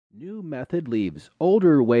New method leaves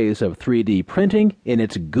older ways of 3D printing in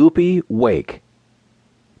its goopy wake.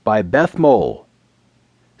 By Beth.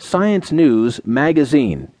 Science News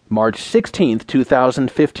Magazine, March 16,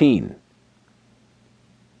 2015.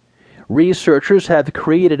 Researchers have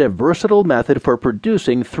created a versatile method for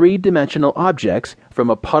producing three-dimensional objects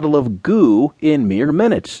from a puddle of goo in mere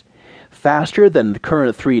minutes, faster than the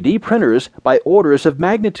current 3D printers by orders of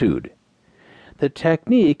magnitude. The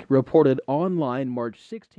technique, reported online March 16,